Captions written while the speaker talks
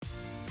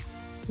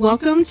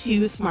Welcome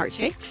to Smart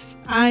Takes.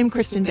 I'm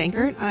Kristen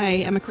Bankert. I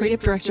am a creative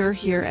director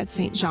here at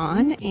St.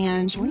 John,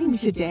 and joining me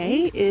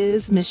today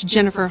is Miss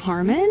Jennifer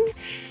Harmon.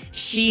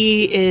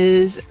 She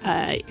is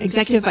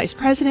executive vice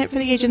president for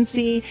the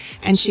agency,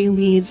 and she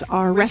leads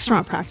our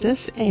restaurant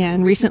practice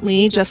and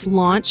recently just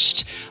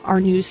launched our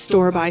new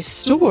store by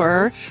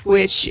store,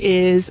 which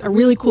is a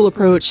really cool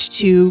approach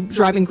to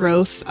driving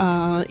growth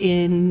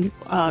in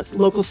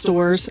local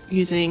stores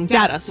using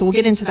data. So we'll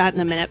get into that in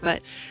a minute,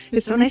 but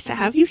it's so nice to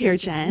have you here,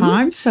 Jen.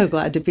 I'm so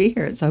glad to be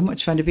here. It's so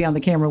much fun to be on the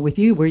camera with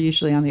you. We're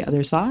usually on the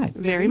other side.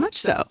 Very much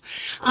so.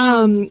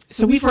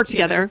 So we've worked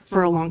together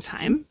for a long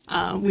time.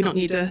 We don't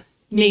need to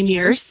name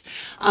years,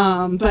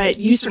 but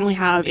you certainly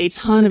have a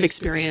ton of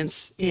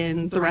experience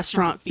in the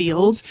restaurant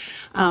field.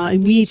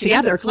 We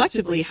together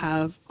collectively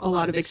have a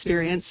lot of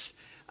experience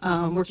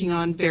working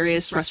on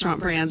various restaurant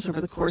brands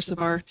over the course of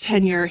our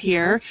tenure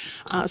here.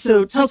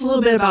 So tell us a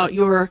little bit about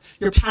your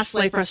past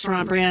life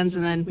restaurant brands,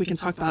 and then we can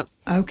talk about.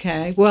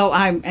 Okay. Well,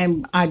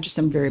 I just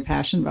am very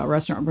passionate about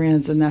restaurant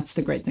brands, and that's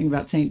the great thing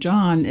about St.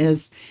 John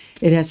is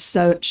it has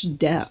such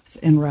depth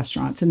in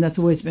restaurants, and that's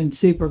always been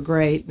super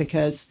great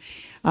because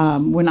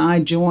when I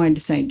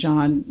joined St.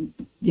 John,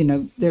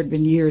 there had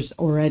been years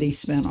already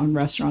spent on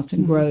restaurants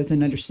and growth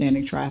and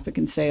understanding traffic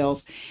and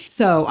sales.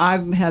 So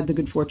I've had the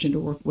good fortune to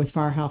work with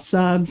Firehouse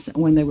Subs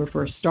when they were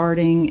first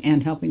starting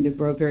and helping them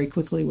grow very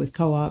quickly with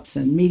co-ops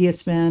and media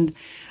spend.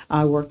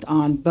 I worked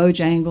on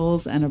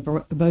Bojangles and a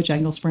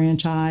Bojangles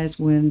franchise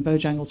when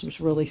Bojangles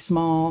was really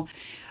small.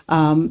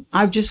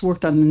 I've just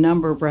worked on a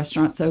number of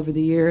restaurants over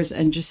the years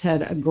and just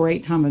had a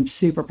great time. I'm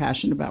super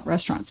passionate about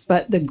restaurants.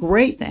 But the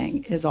great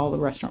thing is all the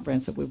restaurant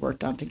brands that we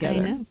worked on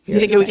together. I know. Do you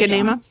think we can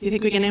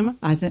name them?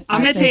 I'm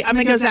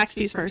gonna go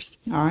Zaxby's first.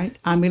 All right.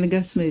 I'm gonna go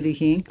Smoothie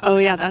King. Oh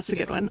yeah, that's a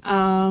good one.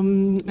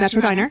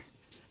 Metro Diner.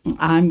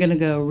 I'm gonna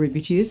go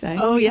Ruby Tuesday.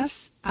 Oh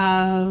yes.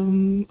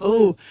 Eggs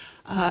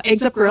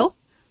Up Grill.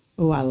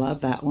 Oh, I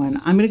love that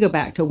one. I'm going to go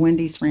back to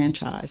Wendy's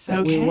franchise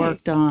that we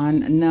worked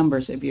on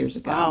numbers of years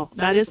ago. Wow,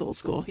 that is old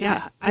school.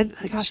 Yeah,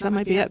 gosh, that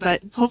might be it.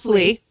 But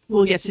hopefully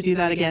we'll get to do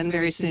that again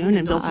very soon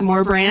and build some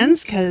more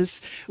brands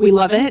because we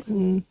love it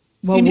and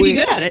seem to be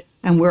good at it.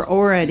 And we're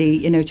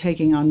already,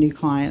 taking on new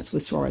clients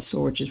with store by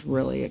store, which is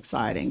really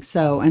exciting.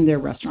 So, and they're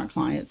restaurant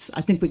clients.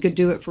 I think we could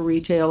do it for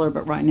retailer,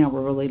 but right now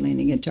we're really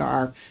leaning into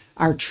our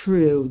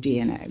true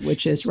DNA,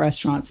 which is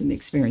restaurants and the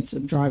experience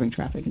of driving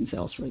traffic and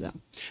sales for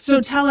them. So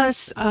tell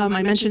us,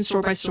 I mentioned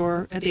store by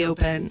store at the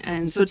open,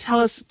 and so tell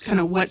us kind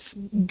of what's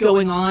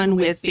going on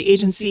with the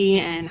agency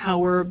and how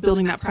we're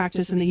building that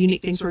practice and the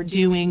unique things we're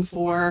doing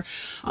for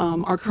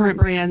our current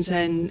brands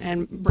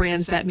and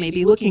brands that may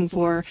be looking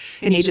for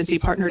an agency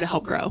partner to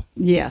help grow.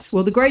 Yes.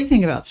 Well, the great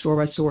thing about store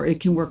by store, it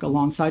can work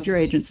alongside your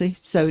agency,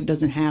 so it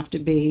doesn't have to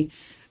be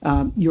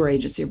your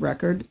agency of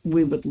record.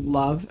 We would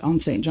love on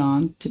St.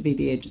 John to be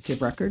the agency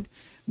of record,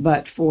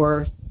 but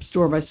for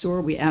store by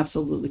store, we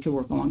absolutely could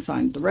work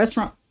alongside the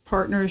restaurant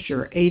partners,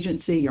 your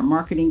agency, your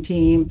marketing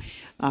team.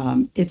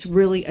 It's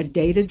really a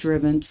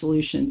data-driven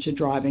solution to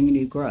driving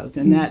new growth,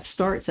 and that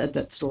starts at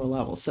that store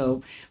level.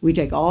 So we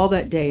take all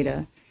that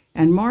data,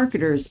 and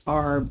marketers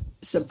are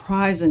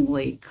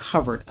surprisingly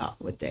covered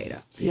up with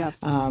data. Yeah.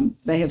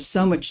 They have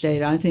so much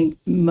data. I think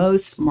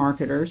most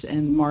marketers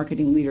and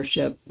marketing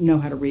leadership know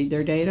how to read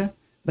their data,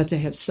 but they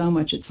have so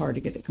much it's hard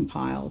to get it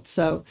compiled.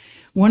 So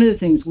one of the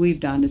things we've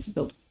done is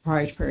build a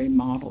proprietary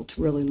model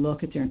to really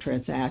look at their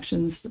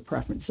transactions, the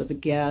preference of the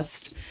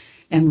guest,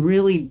 and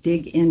really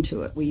dig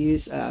into it. We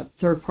use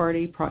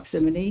third-party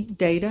proximity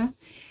data,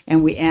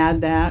 and we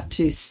add that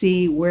to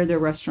see where their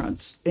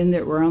restaurants,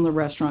 around the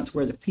restaurants,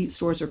 where the Pete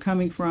stores are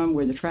coming from,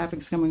 where the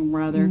traffic's coming from,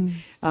 rather.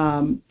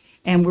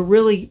 And we're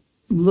really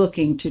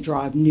looking to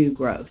drive new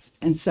growth.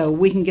 And so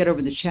we can get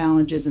over the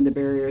challenges and the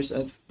barriers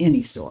of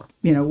any store.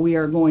 We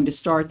are going to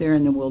start there,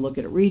 and then we'll look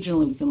at it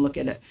regionally. We can look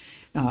at it,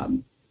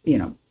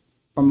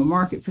 from a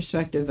market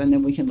perspective, and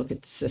then we can look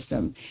at the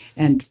system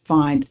and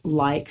find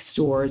like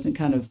stores and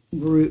kind of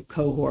group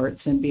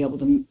cohorts and be able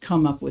to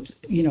come up with,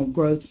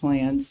 growth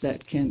plans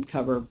that can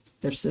cover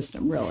their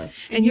system, really.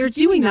 And you're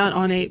doing that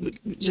on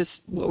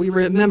just what we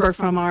remember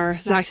from our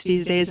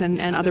Zaxby's days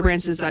and other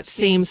brands is that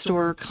same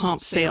store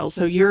comp sales.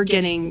 So you're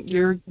getting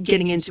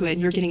into it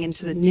and you're getting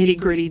into the nitty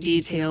gritty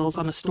details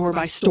on a store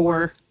by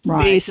store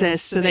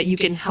basis so that you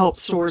can help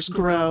stores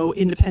grow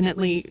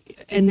independently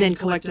and then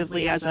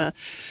collectively as a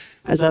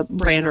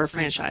brand or a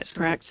franchise,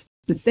 correct?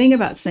 The thing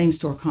about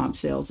same-store comp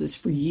sales is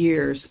for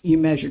years you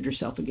measured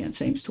yourself against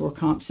same-store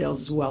comp sales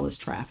as well as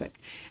traffic.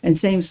 And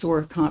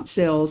same-store comp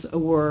sales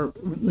were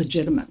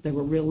legitimate. They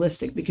were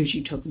realistic because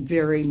you took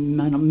very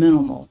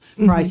minimal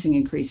pricing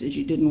increases.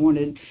 You didn't want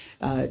to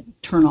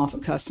turn off a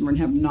customer and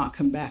have them not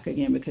come back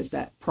again because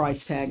that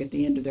price tag at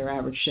the end of their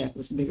average check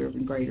was bigger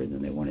and greater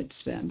than they wanted to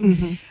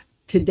spend.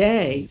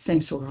 Today,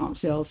 same-store comp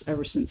sales,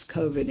 ever since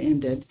COVID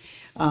ended,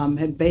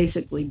 have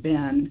basically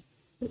been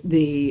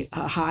the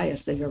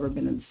highest they've ever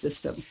been in the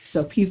system.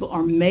 So people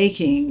are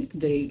making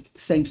the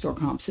same store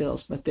comp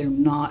sales, but they're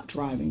not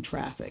driving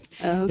traffic.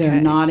 Okay.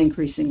 They're not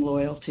increasing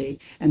loyalty,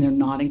 and they're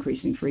not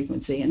increasing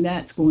frequency. And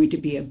that's going to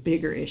be a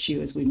bigger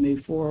issue as we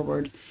move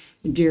forward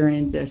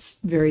during this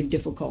very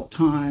difficult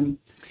time.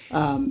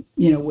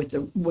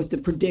 With the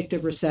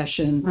predicted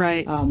recession,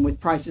 right? With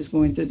prices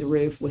going through the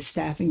roof, with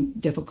staffing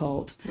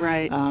difficult,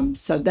 right?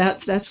 So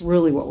that's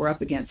really what we're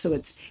up against. So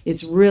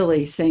it's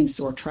really same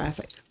store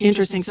traffic.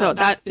 Interesting. So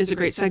that is a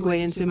great segue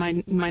into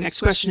my next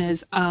question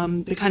is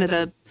the kind of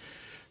the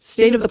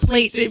state of the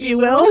plate, if you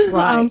will,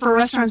 right. For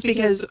restaurants,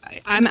 because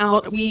I'm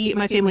out.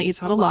 My family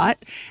eats out a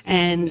lot,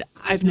 and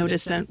I've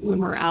noticed that when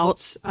we're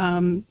out,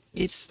 the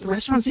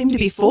restaurants seem to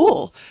be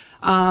full.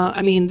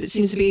 It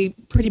seems to be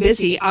pretty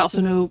busy. I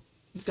also know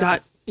we've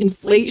got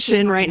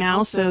inflation right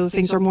now, so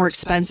things are more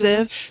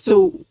expensive.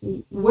 So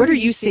what are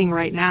you seeing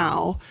right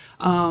now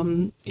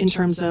in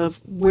terms of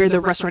where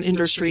the restaurant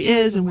industry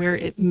is and where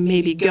it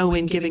may be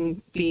going,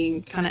 given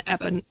the kind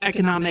of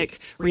economic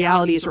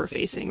realities we're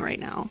facing right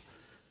now?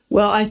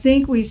 Well, I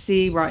think we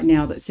see right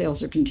now that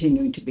sales are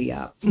continuing to be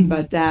up,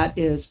 but that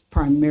is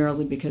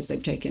primarily because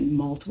they've taken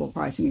multiple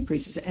pricing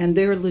increases, and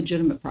they're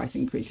legitimate price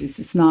increases.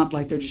 It's not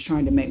like they're just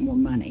trying to make more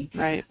money.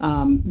 Right.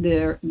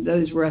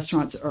 Those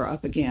restaurants are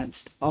up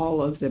against all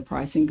of the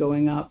pricing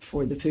going up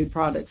for the food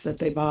products that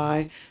they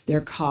buy. Their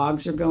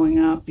COGS are going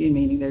up,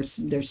 meaning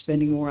they're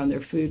spending more on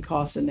their food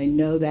costs, and they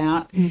know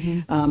that,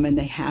 and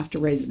they have to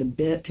raise it a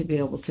bit to be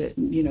able to,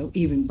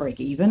 even break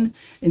even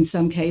in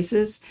some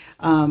cases.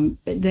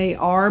 They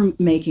are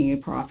making a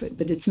profit,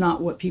 but it's not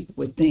what people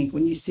would think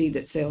when you see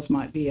that sales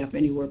might be up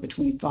anywhere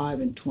between 5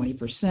 and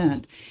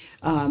 20%.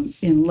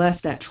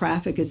 Unless that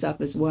traffic is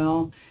up as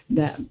well,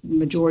 that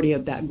majority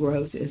of that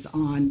growth is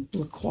on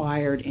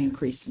required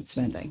increase in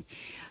spending.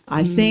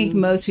 I think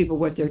most people,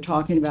 what they're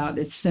talking about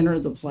is center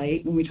of the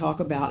plate. When we talk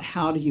about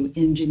how do you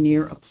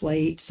engineer a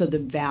plate so the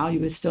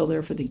value is still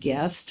there for the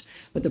guest,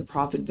 but the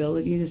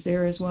profitability is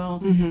there as well.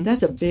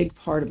 That's a big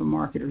part of a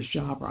marketer's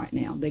job right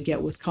now. They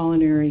get with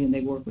culinary and they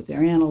work with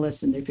their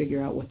analysts and they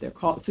figure out what their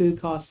food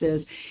cost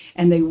is.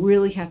 And they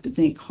really have to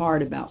think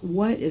hard about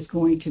what is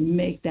going to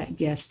make that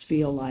guest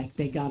feel like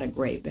they got a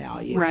great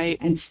value. Right.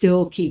 And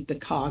still keep the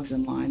COGS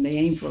in line. They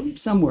aim for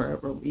somewhere,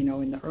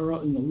 in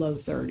the low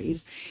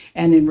 30s.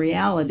 And in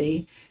reality,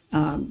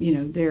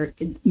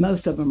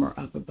 most of them are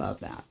up above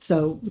that.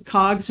 So the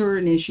COGS are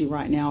an issue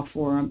right now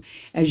for them,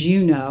 as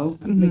you know,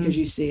 because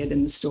you see it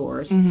in the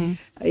stores.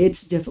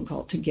 It's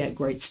difficult to get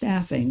great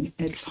staffing.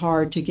 It's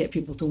hard to get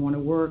people to want to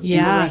work in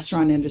the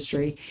restaurant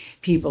industry.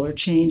 People are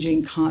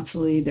changing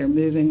constantly. They're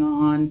moving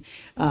on.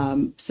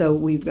 So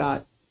we've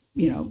got,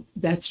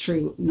 that's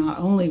true not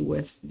only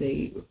with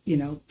the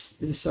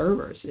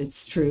servers.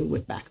 It's true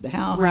with back of the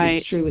house. Right.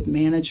 It's true with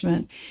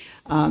management.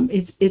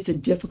 It's a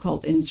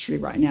difficult industry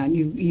right now. And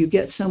you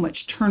get so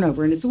much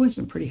turnover, and it's always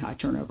been pretty high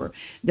turnover,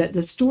 that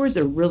the stores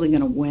that are really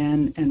going to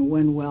win and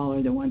win well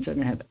are the ones that are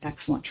going to have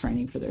excellent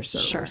training for their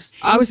servers.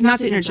 Sure. I was not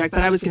to interject,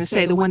 but I was going to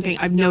say the one thing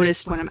I've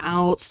noticed when I'm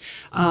out,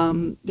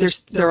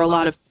 there are a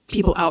lot of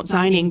people out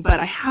dining,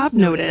 but I have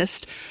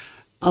noticed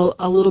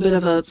a little bit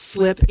of a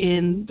slip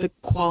in the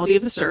quality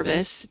of the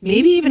service,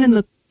 maybe even in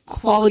the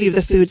quality of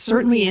the food,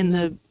 certainly in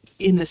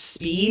the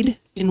speed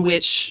in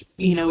which,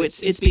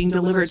 it's being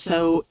delivered.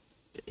 So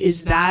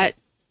is that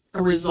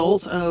a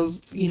result of,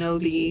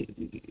 the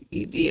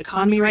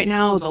economy right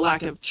now, the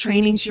lack of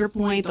training, to your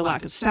point, the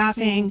lack of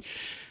staffing?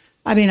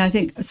 I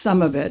think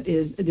some of it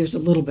is, there's a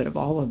little bit of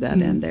all of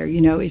that in there.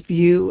 If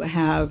you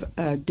have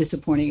a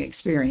disappointing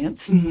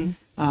experience,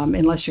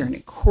 unless you're an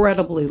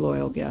incredibly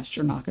loyal guest,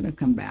 you're not going to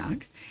come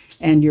back.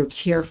 And you're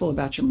careful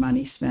about your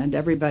money spent.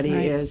 Everybody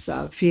is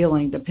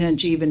feeling the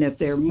pinch, even if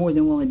they're more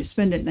than willing to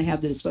spend it and they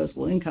have the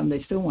disposable income, they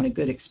still want a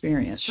good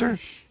experience. Sure.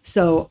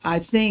 So I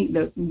think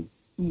that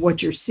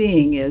what you're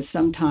seeing is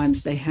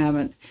sometimes they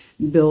haven't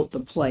built the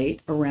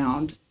plate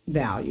around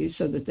value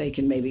so that they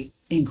can maybe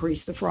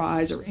increase the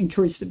fries or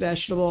increase the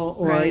vegetable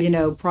or,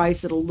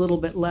 price it a little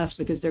bit less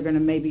because they're going to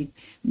maybe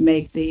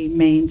make the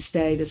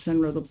mainstay, the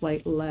center of the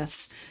plate,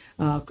 less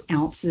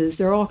ounces.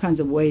 There are all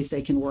kinds of ways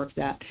they can work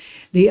that.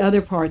 The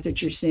other part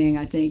that you're seeing,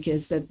 I think,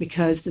 is that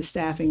because the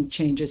staffing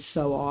changes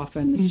so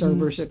often, the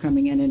servers are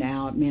coming in and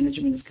out,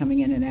 management is coming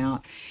in and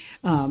out,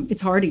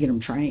 it's hard to get them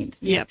trained.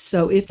 Yep.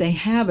 So if they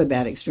have a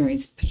bad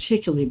experience,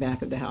 particularly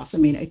back of the house,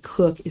 a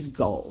cook is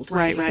gold.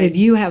 Right. If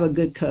you have a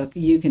good cook,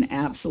 you can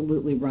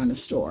absolutely run a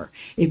store.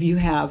 If you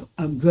have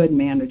a good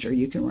manager,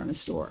 you can run a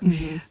store.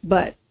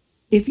 But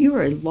if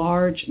you're a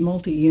large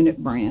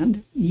multi-unit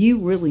brand, you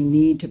really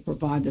need to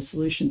provide the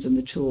solutions and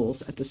the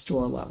tools at the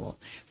store level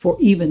for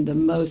even the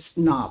most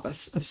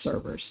novice of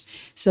servers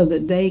so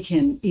that they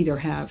can either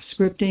have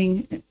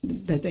scripting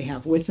that they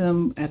have with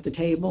them at the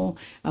table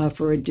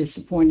for a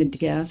disappointed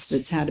guest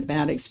that's had a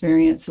bad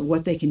experience, of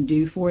what they can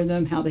do for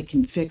them, how they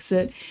can fix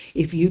it.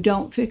 If you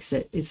don't fix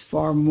it, it's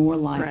far more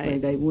likely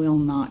they will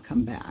not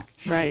come back.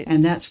 Right.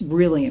 And that's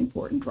really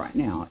important right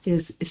now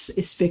is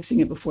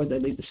fixing it before they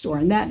leave the store.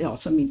 And that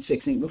also means fixing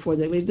fixing it before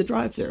they leave the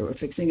drive-thru, or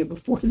fixing it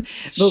before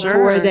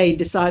Sure. they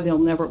decide they'll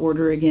never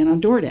order again on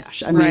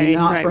DoorDash. I mean,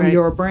 not from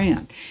your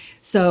brand.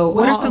 So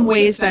what are some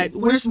ways that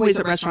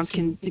restaurants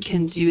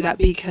can do that?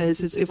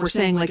 Because if we're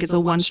saying like it's a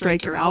one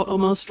strike you're out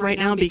almost right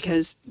now,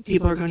 because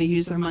people are going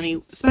to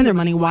spend their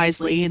money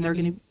wisely, and they're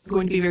going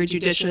to be very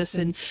judicious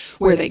in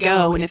where they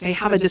go. And if they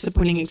have a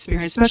disappointing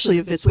experience, especially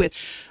if it's with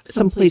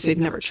some place they've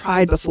never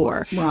tried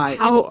before, right?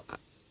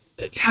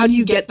 How do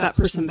you get that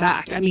person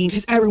back? I mean,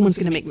 because everyone's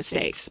going to make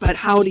mistakes, but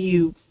how do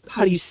you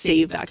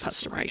save that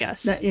customer, I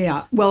guess?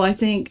 Well, I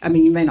think,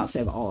 you may not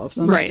save all of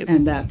them, right?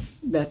 And that's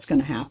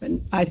going to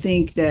happen. I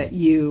think that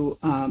you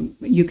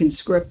can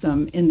script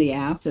them in the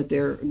app that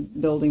they're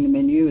building the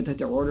menu that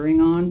they're ordering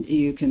on.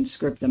 You can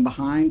script them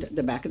behind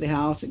the back of the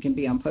house. It can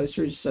be on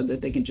posters so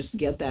that they can just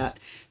get that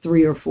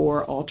 3 or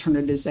 4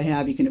 alternatives they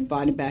have. You can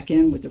invite them back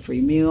in with a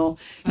free meal.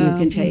 You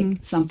can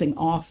take something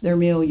off their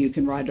meal. You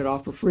can write it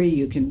off for free.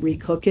 You can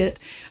recook it.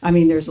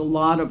 There's a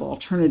lot of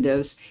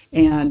alternatives,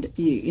 and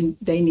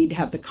they need to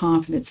have the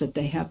confidence that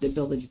they have the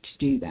ability to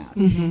do that.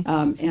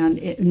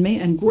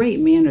 And great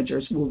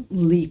managers will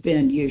leap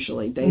in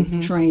usually.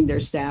 They've trained their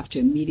staff to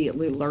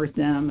immediately alert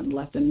them and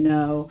let them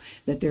know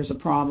that there's a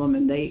problem,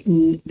 and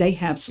they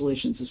have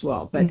solutions as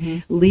well. But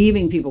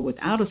leaving people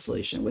without a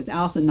solution,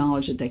 without the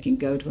knowledge that they can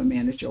go to a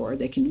manager, or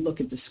they can look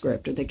at the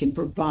script, or they can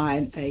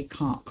provide a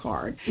comp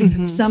card,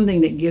 something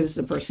that gives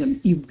the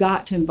person, you've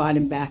got to invite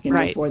them back in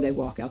before they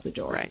walk out the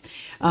door. Right.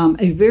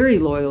 A very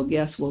loyal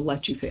guest will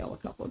let you fail a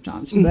couple of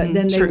times, but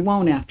then they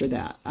won't after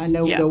that. I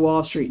know the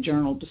Wall Street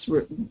Journal just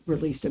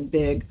released a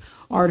big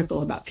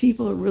article about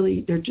people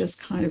they're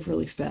just kind of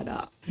really fed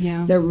up.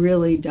 Yeah. They're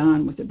really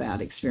done with the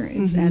bad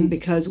experience. And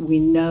because we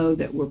know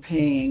that we're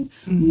paying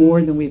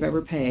more than we've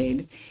ever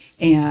paid,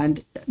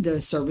 and the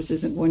service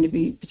isn't going to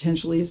be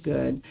potentially as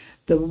good,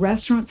 the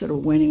restaurants that are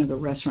winning are the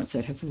restaurants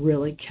that have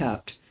really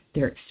kept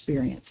their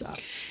experience up.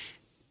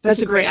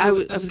 That's a great, I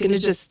was going to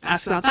just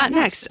ask about that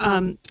next.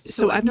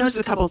 So I've noticed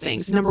a couple of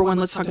things. Number one,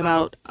 let's talk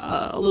about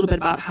a little bit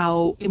about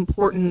how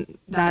important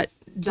that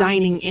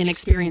dining in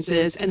experience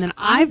is. And then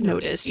I've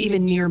noticed,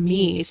 even near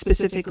me,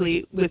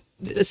 specifically with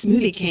the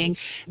Smoothie King,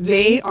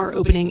 they are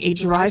opening a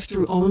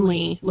drive-through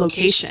only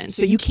location.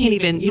 So you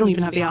don't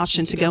even have the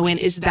option to go in.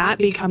 Is that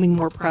becoming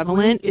more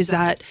prevalent? Does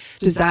that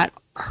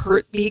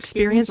hurt the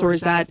experience, or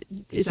is that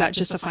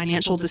just a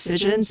financial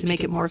decision to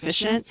make it more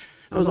efficient?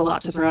 That was a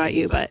lot to throw at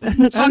you, but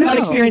let's talk about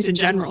experience in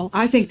general.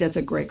 I think that's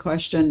a great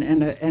question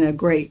and a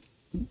great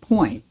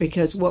point,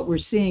 because what we're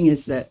seeing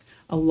is that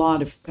a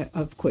lot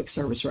of quick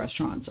service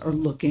restaurants are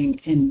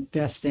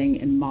investing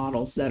in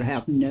models that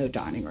have no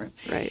dining room.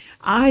 Right.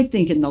 I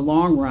think in the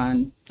long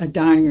run, a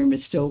dining room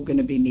is still going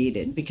to be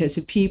needed, because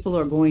if people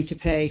are going to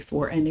pay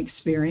for an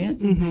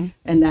experience,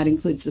 and that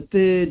includes the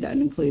food, that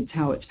includes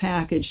how it's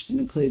packaged, it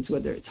includes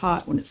whether it's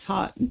hot when it's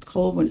hot and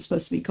cold when it's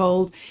supposed to be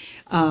cold,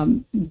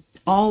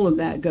 all of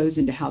that goes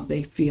into how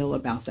they feel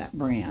about that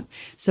brand.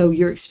 So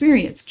your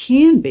experience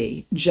can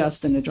be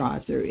just in a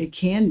drive-thru. It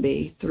can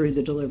be through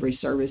the delivery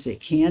service. It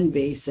can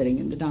be sitting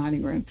in the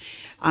dining room.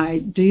 I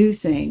do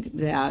think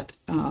that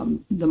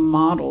the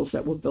models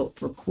that were built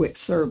for quick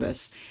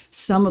service,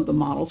 some of the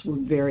models were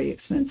very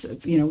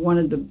expensive. One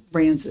of the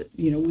brands that,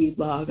 we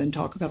love and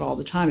talk about all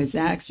the time is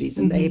Zaxby's,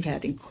 and they've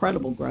had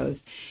incredible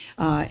growth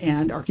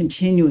and are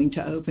continuing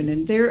to open.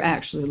 And they're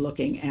actually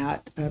looking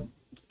at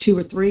 2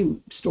 or 3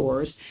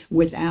 stores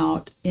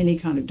without any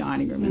kind of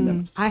dining room in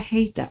them. I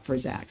hate that for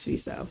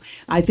Zaxby's, though.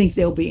 I think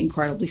they'll be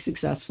incredibly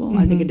successful.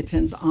 I think it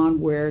depends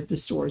on where the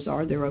stores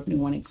are. They're opening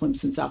one in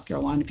Clemson, South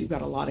Carolina. If you've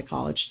got a lot of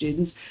college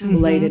students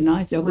late at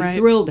night, they'll be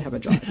thrilled to have a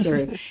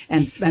drive-thru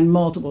and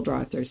multiple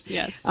drive-thrus.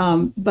 Yes.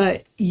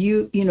 But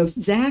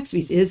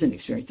Zaxby's is an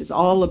experience. It's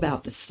all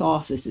about the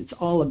sauces. It's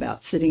all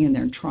about sitting in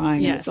there and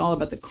trying. Yes. And it's all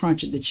about the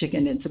crunch of the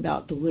chicken. It's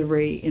about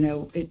delivery.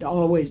 It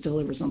always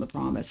delivers on the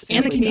promise.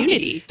 And the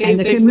community.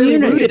 They've really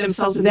rooted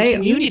themselves in the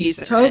communities.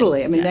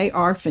 Totally. They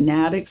are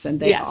fanatics, and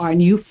they are,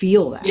 and you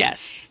feel that.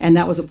 Yes. And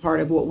that was a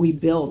part of what we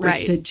built,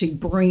 is to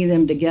bring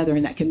them together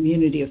in that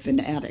community of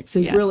fanatics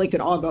who really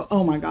could all go,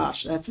 oh my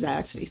gosh, that's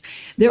Zaxby's.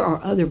 There are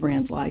other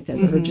brands like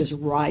that that are just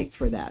ripe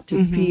for that,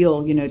 to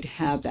feel, to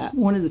have that.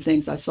 One of the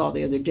things I saw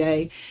the other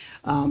day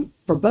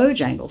for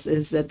Bojangles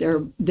is that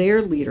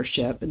their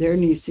leadership, their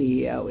new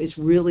CEO, is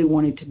really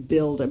wanting to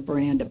build a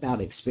brand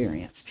about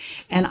experience.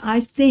 And I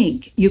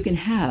think you can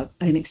have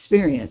an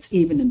experience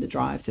even in the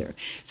drive-thru.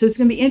 So it's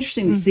going to be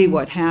interesting to see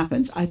what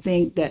happens. I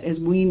think that,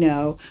 as we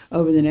know,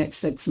 over the next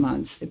 6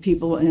 months,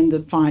 people in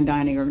the fine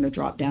dining are going to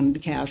drop down into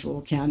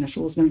casual.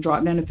 Casual is going to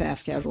drop down to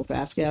fast casual.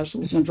 Fast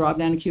casual is going to drop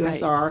down to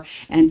QSR,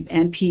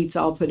 and pizza.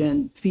 I'll put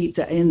in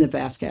pizza in the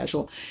fast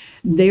casual.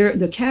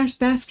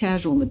 Fast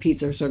casual and the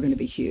pizzas are going to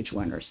be huge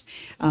winners.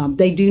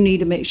 They do need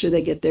to make sure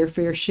they get their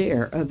fair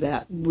share of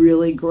that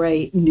really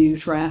great new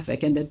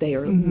traffic, and that they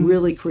are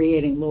really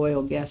creating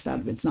loyal guests out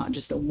of it. It's not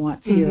just a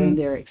once here and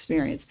there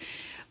experience.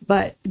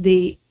 But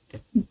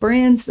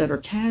brands that are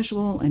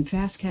casual and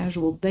fast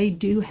casual, they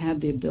do have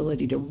the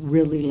ability to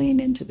really lean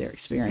into their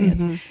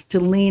experience, to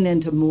lean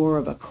into more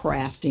of a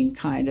crafting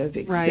kind of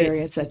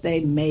experience, that they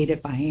made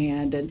it by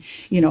hand. And,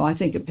 I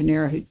think of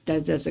Panera, who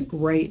does a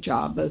great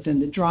job both in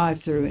the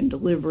drive-through and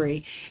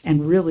delivery.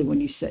 And really,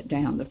 when you sit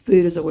down, the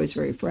food is always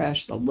very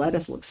fresh. The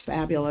lettuce looks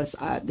fabulous.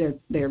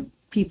 Their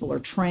people are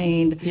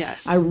trained.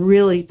 Yes. I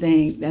really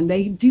think, and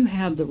they do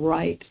have the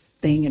right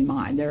thing in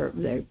mind.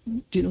 They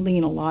do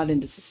lean a lot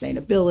into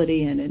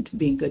sustainability and into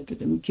being good for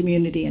the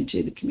community and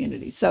to the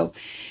community. So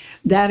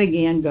that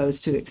again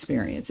goes to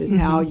experience, is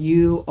how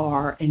you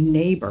are a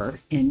neighbor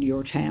in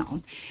your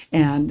town.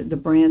 And the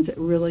brands that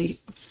really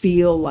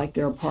feel like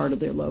they're a part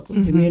of their local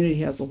community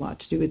has a lot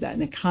to do with that.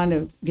 And it kind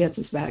of gets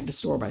us back to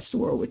store by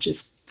store, which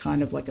is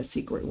kind of like a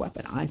secret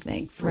weapon, I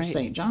think, for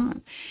St.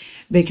 John,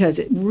 because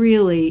it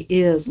really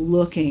is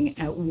looking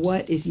at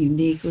what is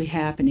uniquely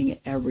happening at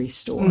every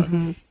store.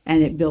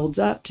 And it builds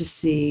up to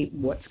see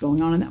what's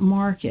going on in that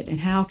market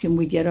and how can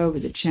we get over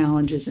the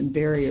challenges and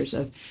barriers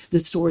of the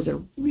stores that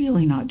are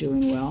really not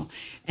doing well,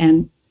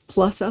 and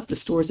plus up the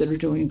stores that are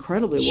doing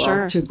incredibly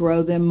well to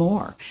grow them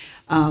more.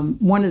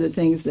 One of the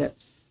things that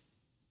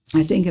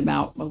I think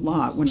about a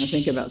lot when I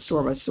think about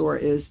store by store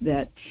is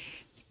that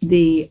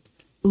the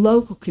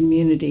local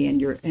community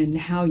and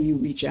how you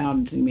reach out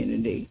into the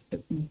community,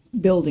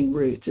 building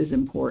roots is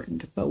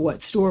important. But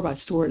what store by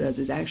store does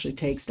is actually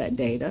takes that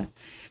data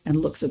and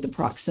looks at the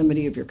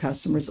proximity of your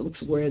customers. It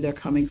looks where they're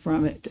coming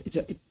from.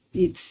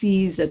 It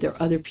sees that there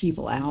are other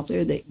people out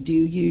there that do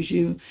use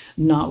you,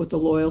 not with the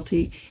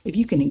loyalty. If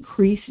you can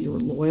increase your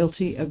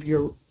loyalty of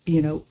your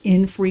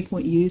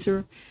infrequent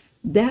user,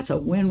 that's a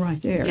win right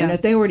there. And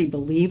if they already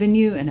believe in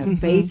you and have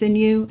faith in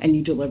you, and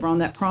you deliver on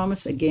that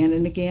promise again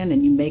and again,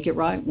 and you make it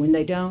right when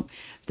they don't,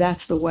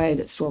 that's the way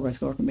that store by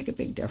store can make a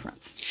big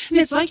difference. And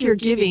it's like you're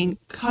giving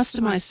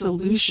customized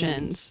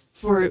solutions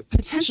for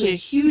potentially a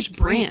huge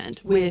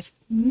brand with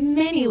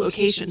many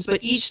locations,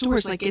 but each store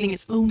is like getting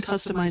its own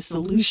customized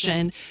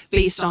solution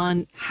based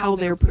on how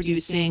they're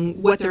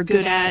producing, what they're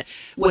good at,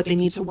 what they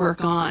need to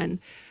work on,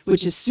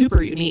 which is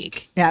super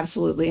unique.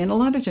 Absolutely. And a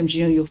lot of times,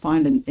 you'll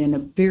find in a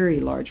very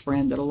large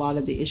brand that a lot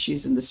of the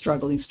issues in the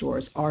struggling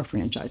stores are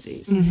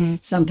franchisees.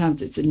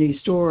 Sometimes it's a new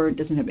store, it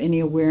doesn't have any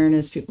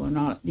awareness. People are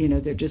not,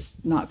 they're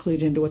just not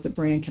clued into what the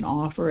brand can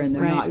offer, and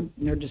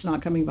they're just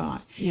not coming by.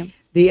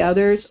 The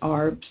others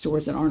are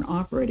stores that aren't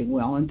operating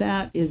well, and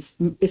that is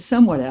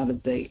somewhat out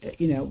of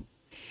the,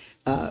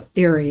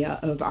 area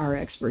of our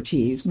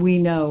expertise. We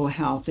know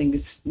how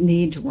things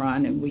need to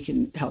run, and we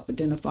can help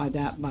identify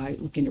that by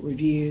looking at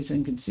reviews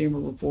and consumer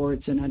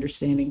reports and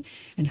understanding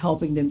and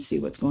helping them see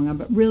what's going on.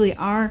 But really,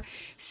 our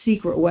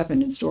secret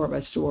weapon in store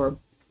by store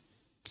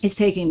is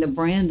taking the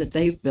brand that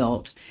they've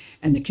built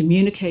and the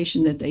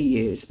communication that they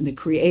use and the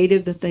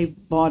creative that they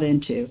bought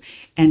into,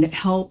 and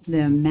help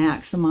them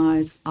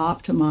maximize,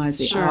 optimize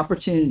the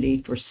opportunity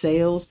for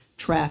sales,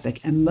 traffic,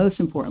 and most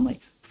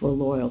importantly, for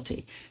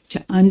loyalty,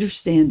 to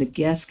understand the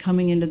guests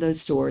coming into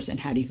those stores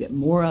and how do you get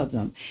more of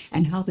them,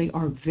 and how they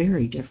are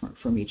very different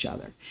from each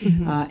other.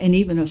 And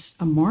even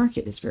a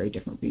market is very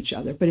different from each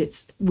other,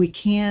 but we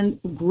can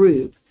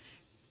group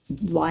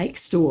like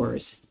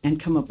stores and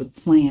come up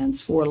with plans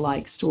for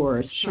like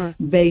stores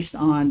based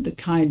on the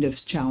kind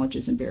of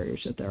challenges and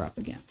barriers that they're up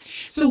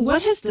against. So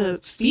what has the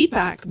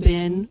feedback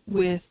been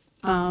with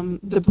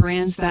the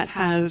brands that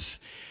have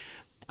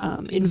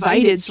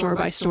invited store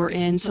by store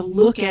in to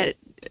look at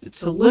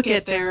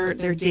their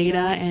data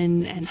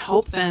and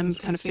help them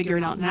kind of figure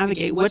it out and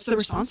navigate? What's the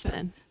response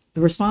been?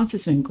 The response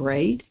has been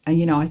great.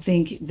 And, I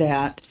think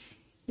that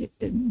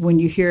when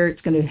you hear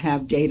it's going to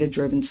have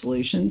data-driven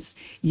solutions,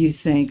 you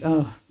think,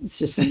 oh, it's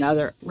just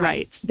another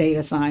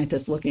data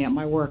scientist looking at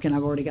my work, and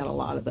I've already got a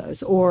lot of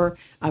those. Or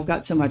I've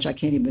got so much I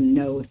can't even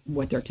know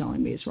what they're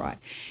telling me is right.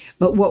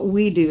 But what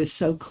we do is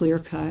so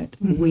clear-cut.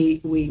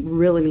 We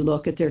really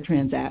look at their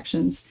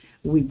transactions.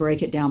 We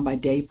break it down by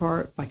day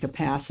part, by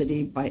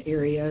capacity, by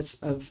areas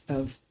of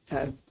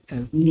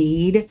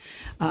need,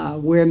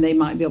 where they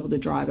might be able to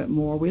drive it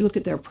more. We look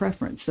at their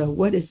preference. So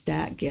what is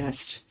that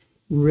guest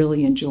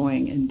really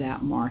enjoying in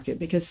that market?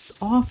 Because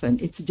often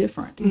it's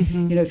different.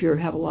 If you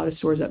have a lot of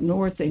stores up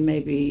north, they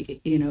may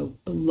be,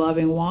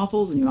 loving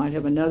waffles, and you might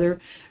have another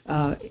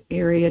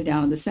area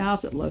down in the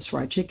south that loves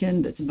fried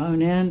chicken that's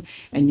bone in,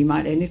 and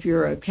if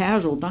you're a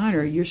casual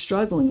diner, you're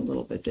struggling a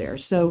little bit there.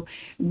 So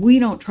we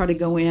don't try to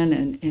go in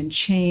and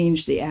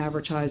change the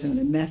advertising or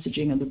the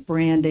messaging or the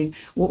branding.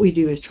 What we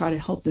do is try to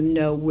help them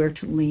know where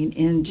to lean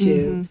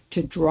into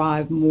to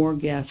drive more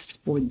guests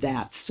for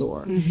that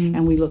store.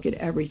 And we look at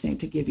everything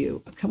to give you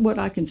what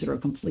I consider a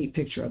complete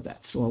picture of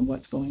that store,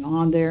 what's going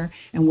on there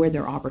and where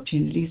their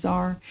opportunities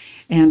are.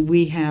 And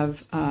we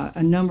have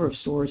a number of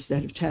stores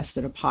that have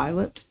tested a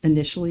pilot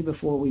initially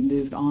before we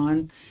moved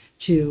on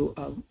to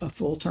a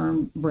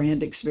full-term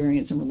brand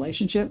experience and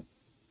relationship.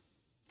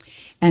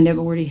 and have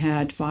already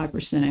had 5%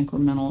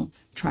 incremental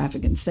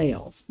traffic and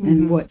sales.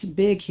 And what's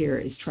big here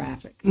is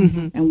traffic.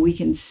 And we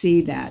can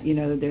see that,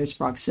 there's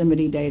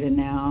proximity data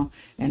now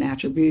and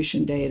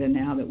attribution data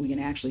now that we can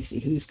actually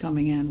see who's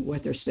coming in,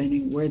 what they're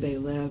spending, where they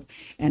live.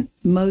 And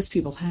most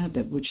people have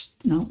that, which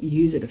don't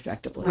use it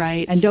effectively.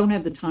 Right. And don't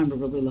have the time to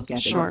really look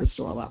at it at the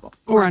store level.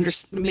 Or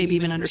maybe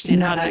even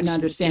understand how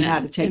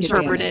to take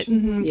interpret it.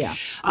 Yeah.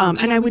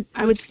 And I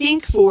would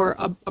think for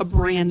a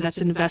brand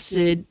that's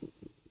invested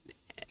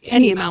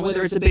any amount,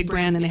 whether it's a big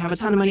brand and they have a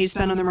ton of money to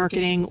spend on their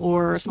marketing,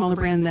 or a smaller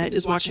brand that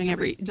is watching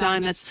every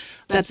dime,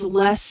 that's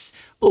less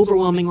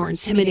overwhelming or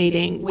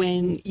intimidating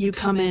when you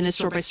come in a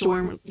store by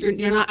store.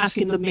 You're not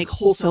asking them to make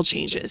wholesale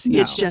changes.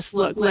 No. It's just,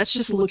 let's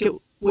just look at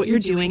what you're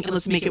doing and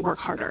let's make it work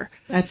harder.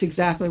 That's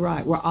exactly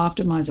right. We're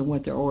optimizing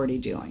what they're already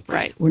doing.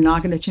 Right. We're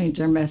not going to change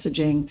their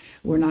messaging.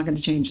 We're not going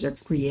to change their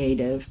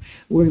creative.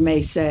 We may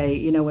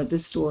say,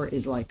 this store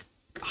is like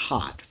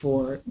hot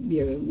for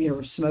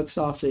your smoked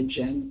sausage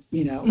and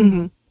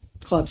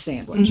club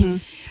sandwich.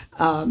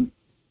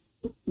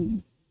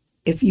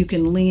 If you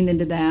can lean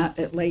into that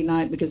at late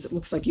night, because it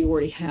looks like you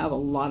already have a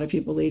lot of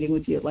people eating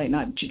with you at late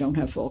night, but you don't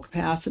have full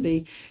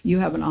capacity, you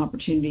have an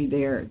opportunity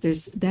there.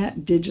 There's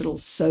that digital,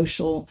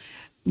 social,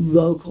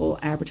 local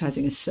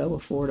advertising is so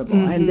affordable,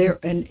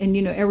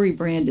 and every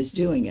brand is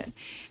doing it.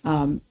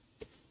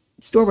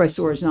 Store by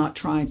store is not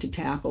trying to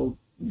tackle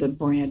the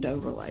brand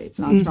overlay. It's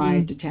not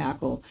trying to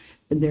tackle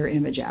their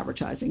image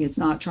advertising. It's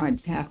not trying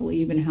to tackle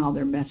even how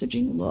their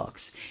messaging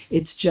looks.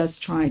 It's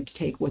just trying to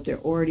take what they're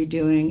already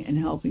doing and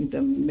helping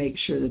them make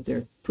sure that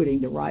they're putting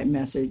the right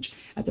message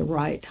at the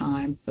right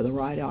time for the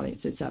right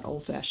audience. It's that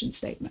old-fashioned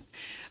statement.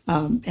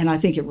 And I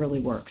think it really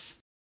works.